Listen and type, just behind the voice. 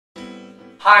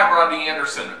Hi, I'm Rodney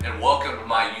Anderson, and welcome to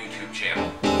my YouTube channel.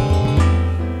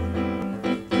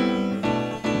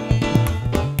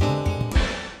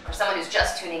 For someone who's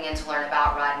just tuning in to learn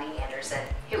about Rodney Anderson,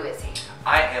 who is he?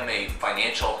 I am a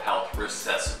financial health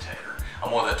resuscitator. I'm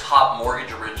one of the top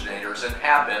mortgage originators and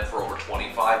have been for over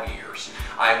 25 years.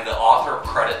 I am the author of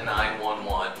Credit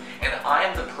 911, and I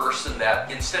am the person that,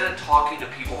 instead of talking to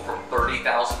people from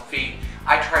 30,000 feet,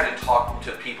 I try to talk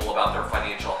to people about their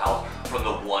financial health from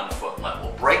the 1 foot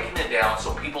level, breaking it down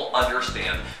so people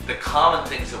understand the common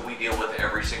things that we deal with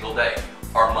every single day,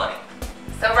 our money.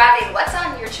 So Rodney, what's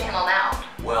on your channel now?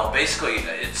 Well, basically,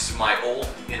 it's my old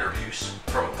interviews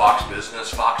from Fox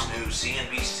Business, Fox News,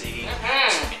 CNBC,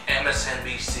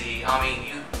 MSNBC. I mean,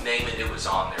 you name it, it was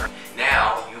on there.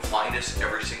 Now, you find us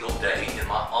every single day in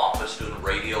my office doing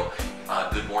radio.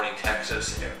 Good Morning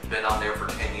Texas, been on there for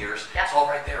 10 years. Yep. It's all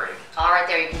right there, Amy. All right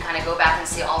there, you can kind of go back and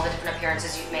see all the different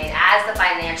appearances you've made as the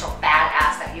financial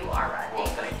badass that you are, Rodney. Well,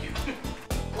 thank you.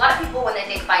 A lot of people, when they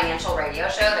think financial radio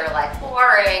show, they're like,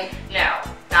 boring. No,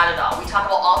 not at all. We talk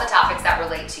about all the topics that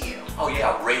relate to you. Oh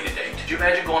yeah, rate a date. Did you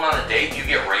imagine going on a date and you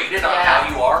get rated on how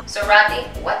you are? So Rodney,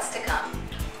 what's to come?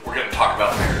 We're going to talk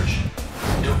about marriage,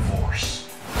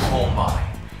 divorce, home buying.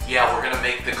 Yeah, we're going to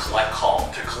make the collect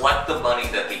call to collect the money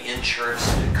that the insurance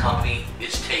company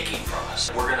is taking from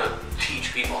us. We're going to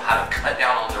teach people how to cut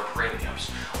down on their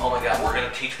premiums. Oh my God, we're going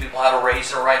to teach people how to raise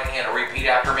their right hand. Repeat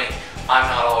after me. I'm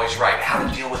not always right. How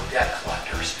to deal with debt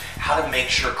collectors. How to make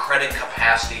sure credit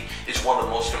capacity is one of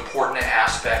the most important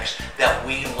aspects that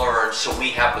we learn so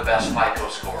we have the best FICO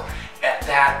score. At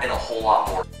that and a whole lot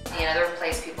more. Another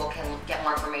place people can get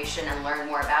more information and learn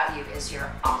more about you is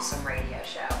your awesome radio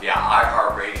show. Yeah,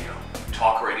 iHeartRadio.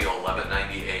 Talk Radio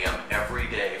 1190 AM every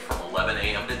day from 11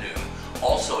 AM to noon.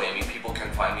 Also, Amy, people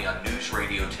can find me on News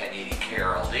Radio 1080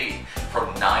 KRLD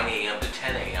from 9 AM to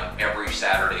 10 AM every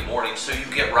Saturday morning. So you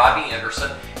get Rodney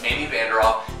Anderson, Amy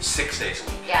Vanderhoff, 6 days a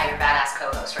week. Yeah, your badass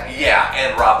co-host, right? Yeah,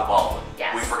 and Rob the Baldwin.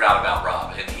 Yes. We forgot about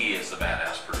Rob, and he is the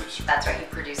badass producer. That's right, he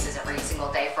produces every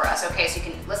single day for us. Okay, so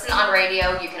you can listen on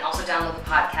radio, you can also download the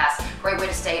podcast. Great way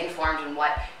to stay informed in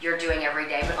what you're doing every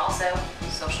day, but also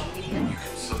social media. You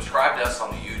can subscribe to us on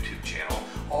the YouTube channel,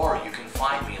 or you can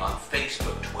find me on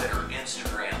Facebook, Twitter,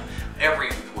 Instagram,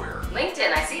 everywhere.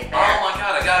 LinkedIn, I see it there. Oh my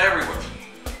God, I got everywhere.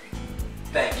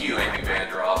 Thank you, Amy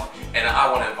Vanderhoff, and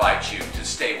I want to invite you to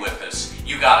stay with us.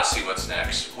 You got to see what's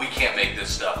next. We can't make this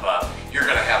stuff up. You're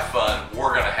going to have fun,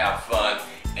 we're going to have fun,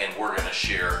 and we're going to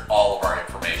share all of our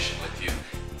information with you.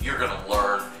 You're going to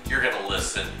learn, you're going to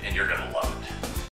listen, and you're going to love it.